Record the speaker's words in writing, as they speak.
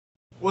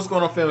What's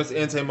going on, family? It's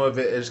Entertainment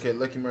Vet Educator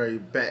Lucky Murray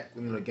back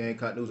with the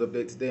Gamecock news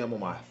update. Today I'm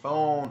on my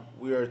phone.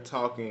 We are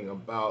talking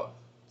about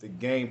the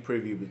game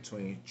preview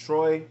between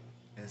Troy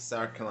and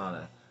South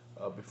Carolina.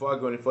 Before I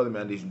go any further,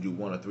 man, I need you to do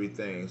one of three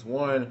things.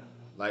 One,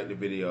 like the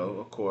video,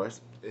 of course.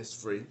 It's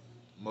free.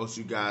 Most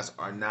of you guys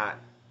are not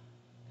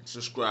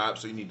subscribed,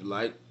 so you need to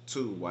like.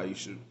 Two, why you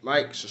should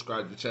like,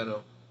 subscribe to the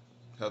channel.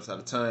 Helps out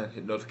a ton.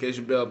 Hit the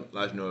notification bell,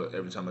 let you know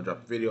every time I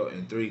drop a video.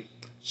 And three,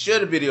 share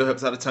the video,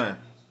 helps out a ton.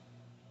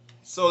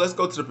 So let's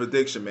go to the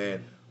prediction,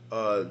 man.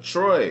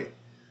 Troy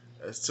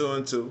is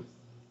 2-2.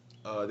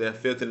 They're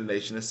fifth in the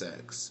nation in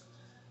sacks.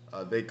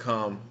 They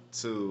come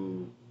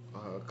to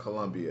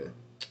Columbia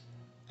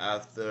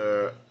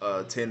after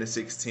a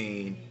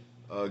 10-16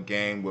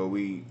 game where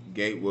we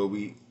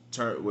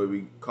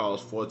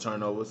caused 4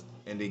 turnovers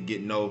and they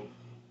get no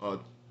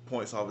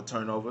points off of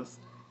turnovers.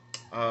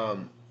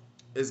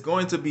 It's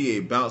going to be a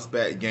bounce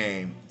back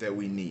game that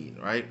we need,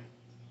 right?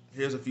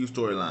 Here's a few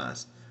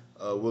storylines.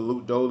 Will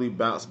Luke Doley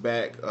bounce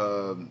back?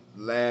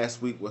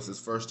 Last week was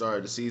his first start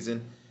of the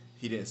season.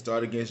 He didn't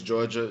start against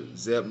Georgia.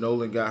 Zeb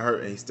Nolan got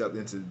hurt and he stepped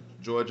into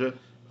Georgia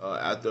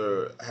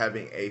after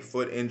having a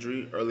foot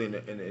injury early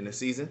in the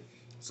season.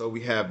 So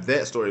we have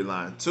that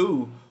storyline.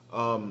 Two,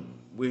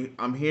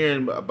 I'm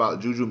hearing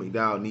about Juju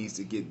McDowell needs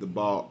to get the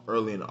ball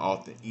early and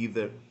often,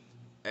 either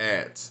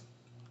at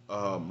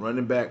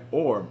running back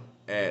or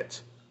at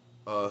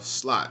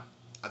slot.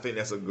 I think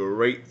that's a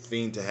great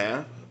thing to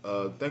have.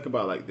 Think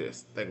about it like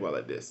this.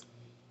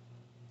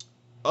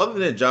 Other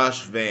than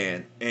Josh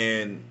Van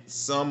and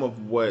some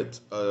of what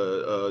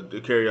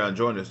De'Carrion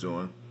Jordan is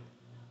doing,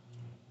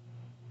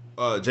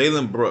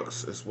 Jalen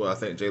Brooks is what I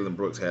think. Jalen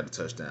Brooks had a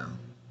touchdown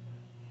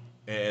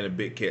and a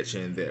big catch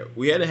in there.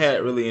 We hadn't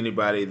had really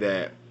anybody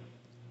that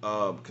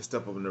could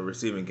step up in the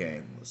receiving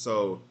game.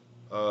 So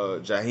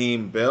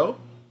Jaheim Bell,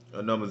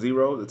 number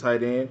 0, the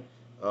tight end.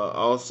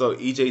 Also,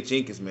 E.J.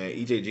 Jenkins, man.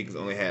 E.J. Jenkins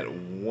only had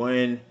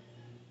 1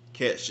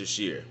 catch this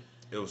year.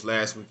 It was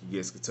last week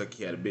against Kentucky.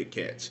 He had a big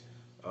catch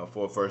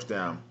for a first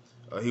down.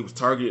 He was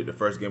targeted the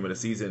first game of the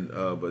season,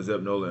 but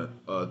Zeb Nolan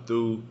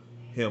threw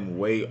him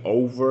way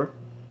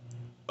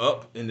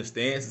up in the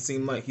stands. It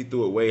seemed like he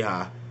threw it way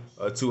high,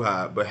 too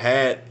high, but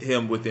had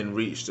him within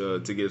reach to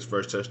get his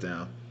first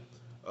touchdown.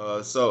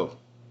 So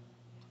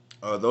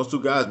those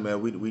two guys,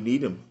 man, we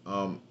need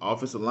them.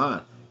 Offensive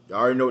line. You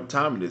already know what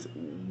time it is.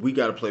 We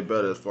got to play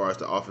better as far as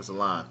the offensive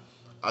line.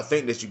 I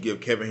think that you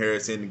give Kevin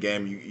Harris in the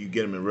game, you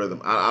get him in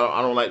rhythm.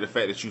 I don't like the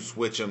fact that you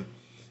switch him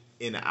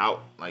in and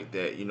out like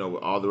that,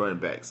 with all the running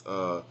backs.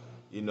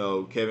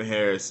 Kevin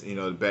Harris,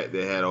 the back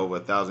that had over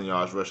 1,000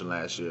 yards rushing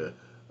last year,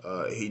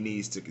 he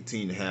needs to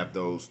continue to have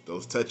those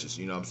touches.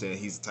 You know what I'm saying?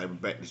 He's the type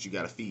of back that you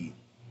got to feed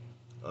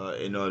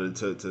in order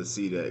to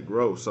see that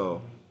grow.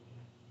 So,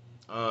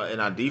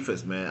 and our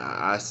defense, man,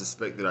 I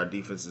suspect that our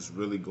defense is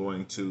really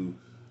going to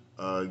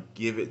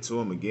give it to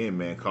him again,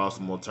 man. Cause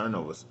some more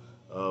turnovers.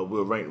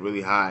 We're ranked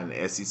really high in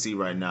the SEC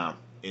right now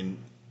in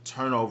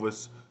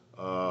turnovers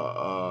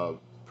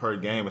per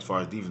game as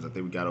far as defense. I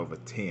think we got over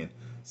 10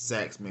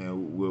 sacks,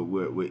 man.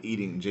 We're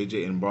eating.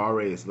 JJ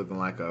Mbare is looking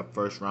like a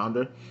first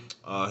rounder.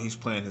 He's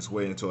playing his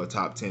way into a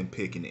top 10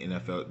 pick in the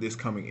NFL this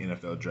coming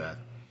NFL draft.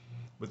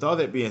 With all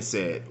that being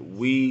said,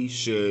 we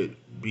should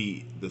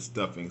beat the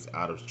stuffings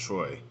out of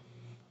Troy.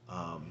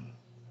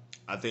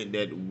 I think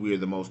that we're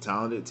the most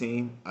talented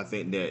team. I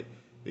think that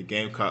the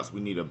Gamecocks,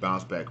 we need a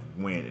bounce back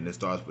win, and it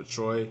starts with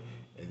Troy,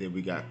 and then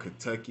we got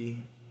we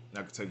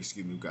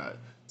got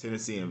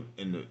Tennessee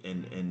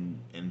and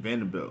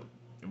Vanderbilt,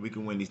 and we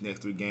can win these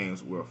next 3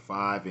 games. We're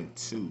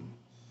 5-2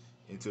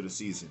 into the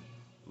season,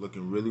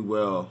 looking really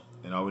well,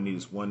 and all we need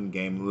is 1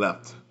 game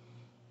left.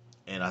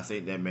 And I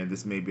think that, man,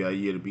 this may be our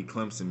year to beat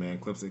Clemson, man.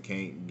 Clemson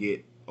can't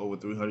get over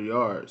 300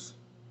 yards.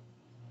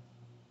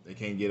 They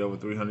can't get over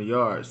 300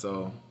 yards,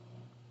 so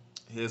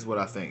here's what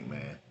I think,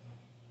 man.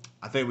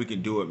 I think we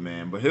can do it,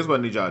 man. But here's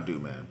what I need y'all to do,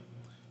 man.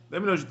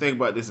 Let me know what you think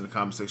about this in the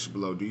comment section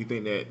below. Do you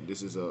think that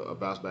this is a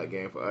bounce back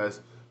game for us?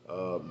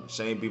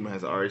 Shane Beamer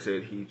has already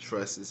said he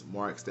trusts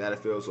Mark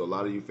Satterfield. So a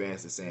lot of you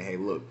fans are saying, hey,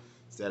 look,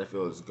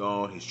 Satterfield is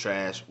gone. He's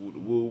trash.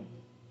 Woo.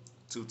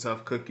 Too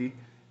tough cookie,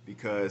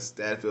 because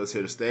Satterfield's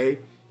here to stay.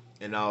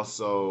 And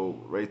also,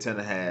 Ray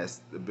Tanner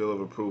has the bill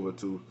of approval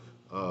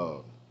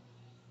to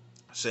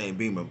Shane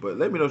Beamer. But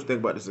let me know what you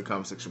think about this in the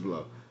comment section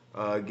below.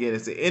 Again,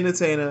 it's the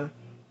entertainer,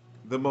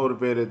 the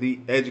motivator, the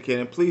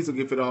educator. And please don't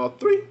give it all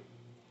 3.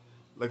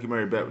 Lucky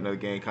Murray back with another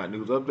Gamecock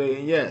news update.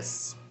 And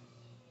yes,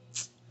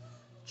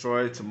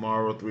 Troy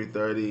tomorrow,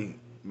 3:30.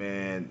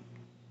 Man,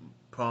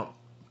 pump.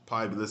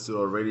 Probably listen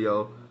to a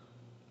radio.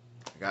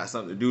 I got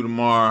something to do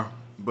tomorrow,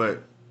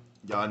 but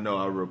y'all know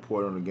I'll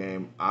report on the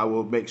game. I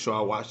will make sure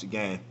I watch the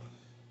game.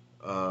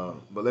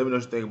 But let me know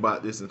what you think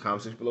about this in the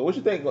comment section below. What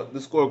you think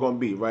the score going to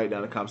be? Write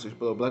down in the comment section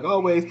below. But like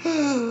always,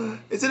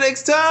 it's the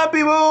next time,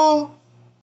 people.